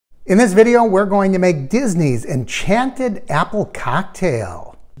In this video, we're going to make Disney's Enchanted Apple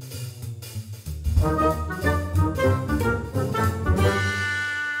cocktail.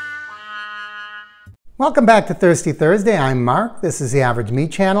 Welcome back to Thirsty Thursday. I'm Mark. This is the Average Me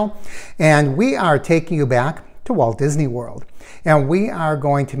channel, and we are taking you back to Walt Disney World. And we are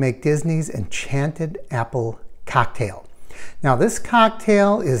going to make Disney's Enchanted Apple cocktail. Now, this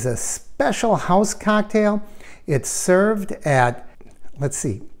cocktail is a special house cocktail. It's served at, let's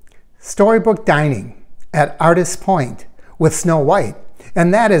see, Storybook Dining at Artist's Point with Snow White,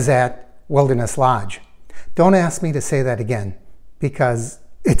 and that is at Wilderness Lodge. Don't ask me to say that again because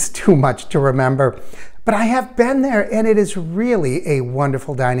it's too much to remember, but I have been there and it is really a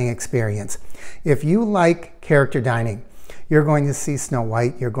wonderful dining experience. If you like character dining, you're going to see Snow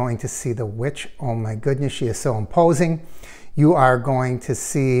White, you're going to see the witch. Oh my goodness, she is so imposing. You are going to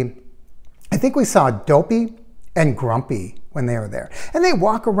see, I think we saw Dopey and Grumpy when they were there. And they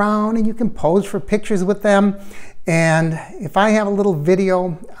walk around and you can pose for pictures with them. And if I have a little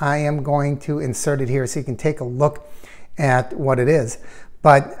video, I am going to insert it here so you can take a look at what it is.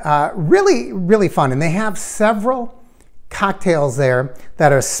 But really, really fun. And they have several cocktails there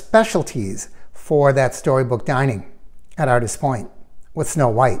that are specialties for that Storybook Dining at Artist's Point with Snow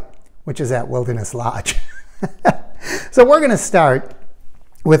White, which is at Wilderness Lodge. So we're going to start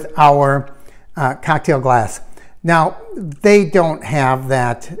with our cocktail glass. Now, they don't have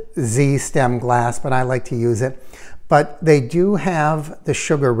that Z stem glass, but I like to use it. But they do have the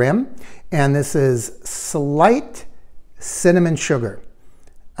sugar rim, and this is slight cinnamon sugar.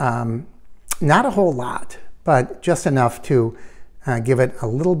 Not a whole lot, but just enough to give it a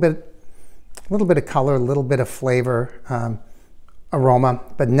little bit of color, a little bit of flavor, aroma,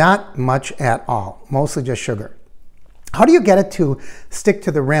 but not much at all, mostly just sugar. How do you get it to stick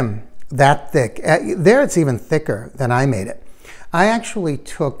to the rim that thick? There it's even thicker than I made it. I actually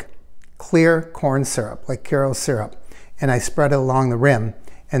took clear corn syrup, like Karo syrup, and I spread it along the rim,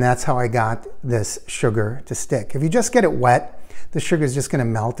 and that's how I got this sugar to stick. If you just get it wet, the sugar is just going to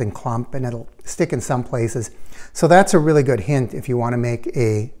melt and clump, and it'll stick in some places. So that's a really good hint if you want to make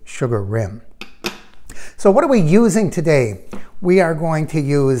a sugar rim. So what are we using today? We are going to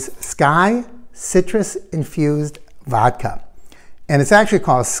use Sky Citrus Infused Vodka. And it's actually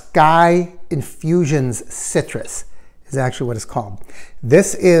called Sky Infusions Citrus, is actually what it's called.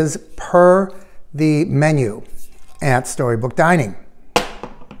 This is per the menu at Storybook Dining.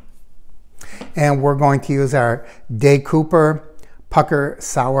 And we're going to use our Day Cooper Pucker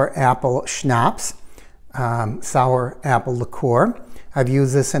Sour Apple Schnapps, sour apple liqueur. I've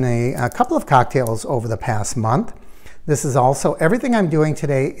used this in a couple of cocktails over the past month. This is also, everything I'm doing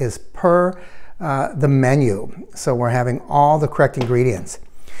today is per the menu. So we're having all the correct ingredients.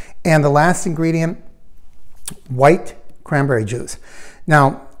 And the last ingredient, white cranberry juice.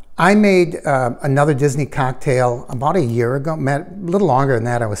 Now, I made another Disney cocktail about a year ago, a little longer than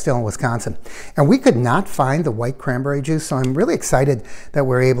that. I was still in Wisconsin. And we could not find the white cranberry juice. So I'm really excited that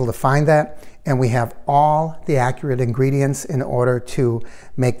we're able to find that. And we have all the accurate ingredients in order to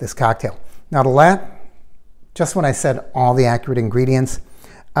make this cocktail. Now, to that, just when I said all the accurate ingredients,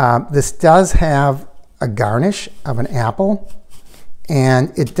 this does have a garnish of an apple,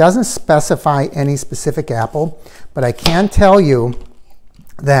 and it doesn't specify any specific apple, but I can tell you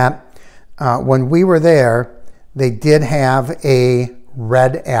that when we were there, they did have a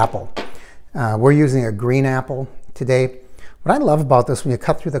red apple. We're using a green apple today. What I love about this, when you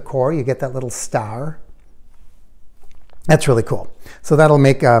cut through the core, you get that little star. That's really cool. So that'll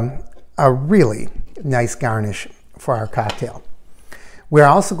make a really nice garnish for our cocktail. We're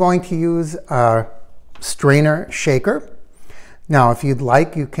also going to use a strainer shaker. Now, if you'd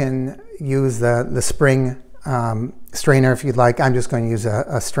like, you can use the spring strainer if you'd like. I'm just going to use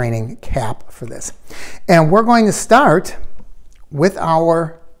a straining cap for this. And we're going to start with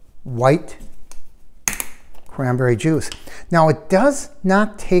our white cranberry juice. Now, it does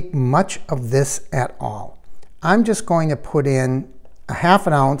not take much of this at all. I'm just going to put in a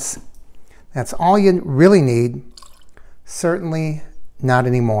 ½ ounce. That's all you really need. Certainly not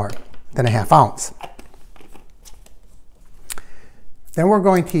any more than a ½ ounce. Then we're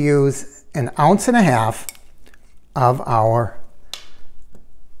going to use 1.5 ounces of our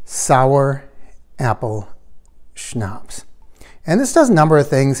sour apple schnapps. And this does a number of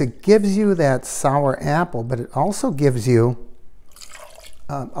things. It gives you that sour apple, but it also gives you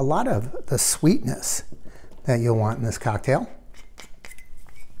a lot of the sweetness that you'll want in this cocktail.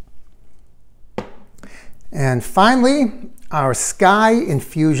 And finally, our Sky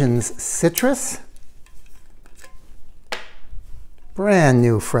Infusions Citrus. Brand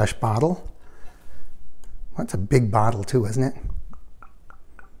new fresh bottle. That's a big bottle too, isn't it?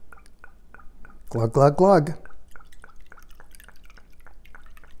 Glug, glug, glug.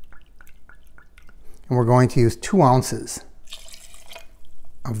 And we're going to use 2 ounces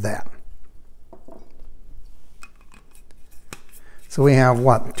of that. So we have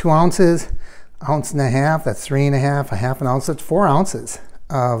what? 2 ounces, 1.5 ounces, that's 3.5, 1/2 ounce, that's 4 ounces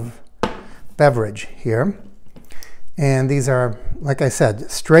of beverage here. And these are, like I said,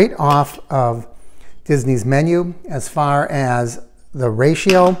 straight off of Disney's menu. As far as the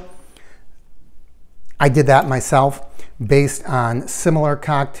ratio, I did that myself based on similar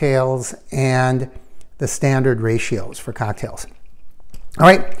cocktails and the standard ratios for cocktails. All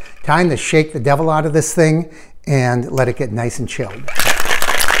right, time to shake the devil out of this thing and let it get nice and chilled.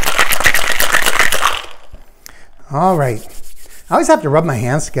 All right, I always have to rub my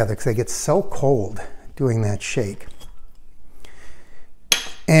hands together because they get so cold doing that shake.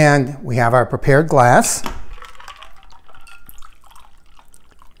 And we have our prepared glass.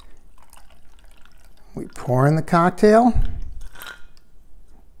 We pour in the cocktail.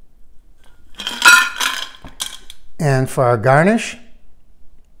 And for our garnish,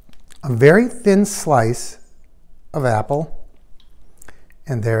 a very thin slice of apple.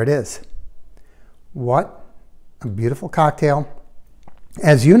 And there it is. What a beautiful cocktail.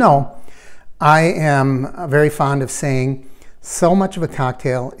 As you know, I am very fond of saying so much of a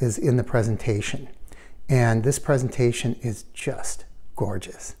cocktail is in the presentation. And this presentation is just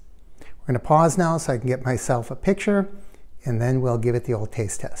gorgeous. We're going to pause now so I can get myself a picture, and then we'll give it the old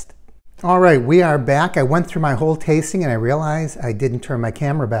taste test. All right, we are back. I went through my whole tasting and I realized I didn't turn my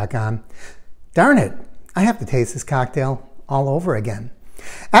camera back on. Darn it, I have to taste this cocktail all over again.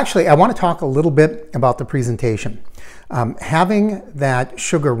 Actually, I want to talk a little bit about the presentation. Having that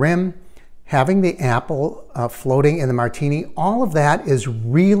sugar rim, having the apple floating in the martini, all of that is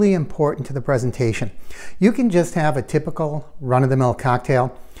really important to the presentation. You can just have a typical run-of-the-mill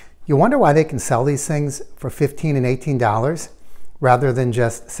cocktail. You wonder why they can sell these things for $15 and $18 rather than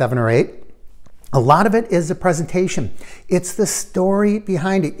just $7 or $8. A lot of it is the presentation. It's the story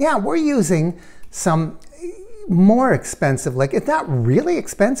behind it. Yeah, we're using some more expensive, like it's not really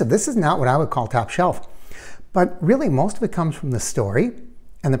expensive. This is not what I would call top shelf. But really, most of it comes from the story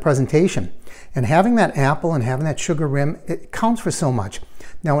and the presentation. And having that apple and having that sugar rim, it counts for so much.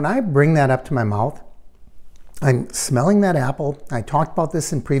 Now, when I bring that up to my mouth, I'm smelling that apple. I talked about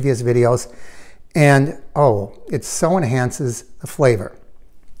this in previous videos. And oh, it so enhances the flavor.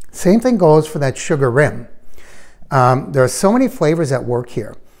 Same thing goes for that sugar rim. There are so many flavors at work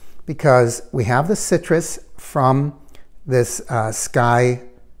here because we have the citrus from this Sky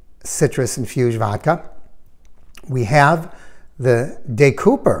citrus infused vodka. We have the De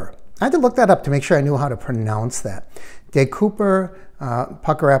Cooper. I had to look that up to make sure I knew how to pronounce that. De Cooper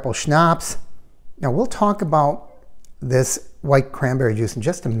pucker apple schnapps. Now we'll talk about this white cranberry juice in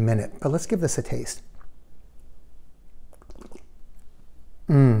just a minute, but let's give this a taste.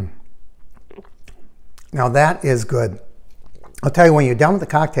 Now that is good. I'll tell you, when you're done with the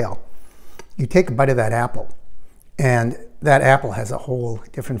cocktail, you take a bite of that apple, and that apple has a whole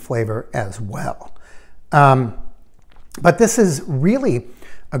different flavor as well. But this is really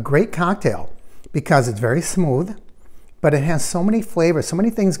a great cocktail because it's very smooth, but it has so many flavors, so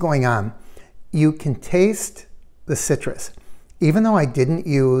many things going on. You can taste the citrus. Even though I didn't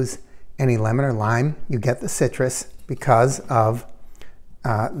use any lemon or lime, you get the citrus because of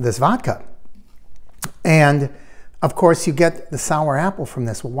this vodka. And of course, you get the sour apple from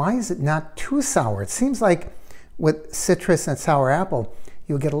this. Well, why is it not too sour? It seems like with citrus and sour apple,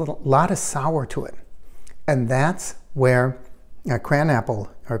 you'll get a lot of sour to it. And that's where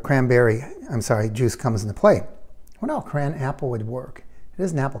cranberry juice comes into play. I wonder how cran apple would work. It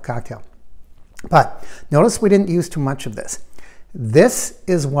is an apple cocktail. But notice we didn't use too much of this. This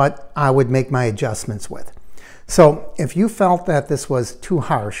is what I would make my adjustments with. So if you felt that this was too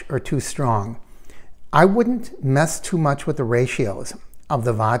harsh or too strong, I wouldn't mess too much with the ratios of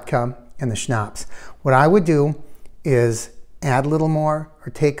the vodka and the schnapps. What I would do is add a little more or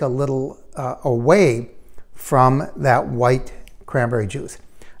take a little away from that white cranberry juice.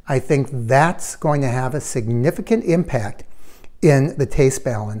 I think that's going to have a significant impact in the taste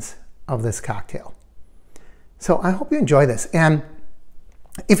balance of this cocktail. So I hope you enjoy this. And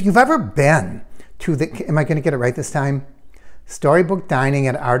if you've ever been to the, am I going to get it right this time? Storybook Dining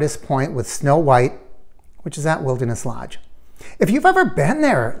at Artist Point with Snow White, which is at Wilderness Lodge. If you've ever been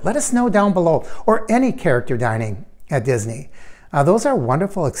there, let us know down below, or any character dining at Disney. Those are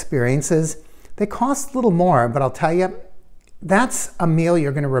wonderful experiences. They cost a little more, but I'll tell you, that's a meal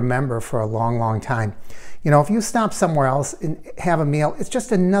you're going to remember for a long, long time. You know, if you stop somewhere else and have a meal, it's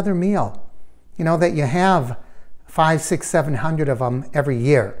just another meal, you know, that you have 500, 600, 700 of them every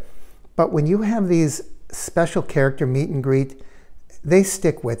year. But when you have these special character meet and greet, they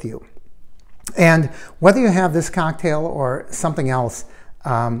stick with you. And whether you have this cocktail or something else,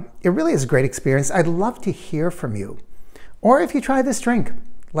 it really is a great experience. I'd love to hear from you. Or if you try this drink,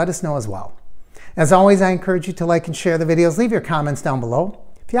 let us know as well. As always, I encourage you to like and share the videos. Leave your comments down below.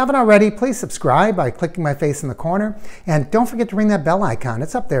 If you haven't already, please subscribe by clicking my face in the corner. And don't forget to ring that bell icon.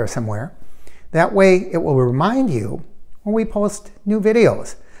 It's up there somewhere. That way, it will remind you when we post new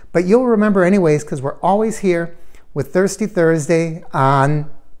videos. But you'll remember anyways, because we're always here with Thirsty Thursday on,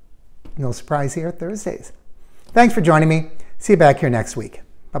 no surprise here, Thursdays. Thanks for joining me. See you back here next week.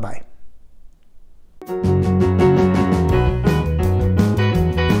 Bye-bye.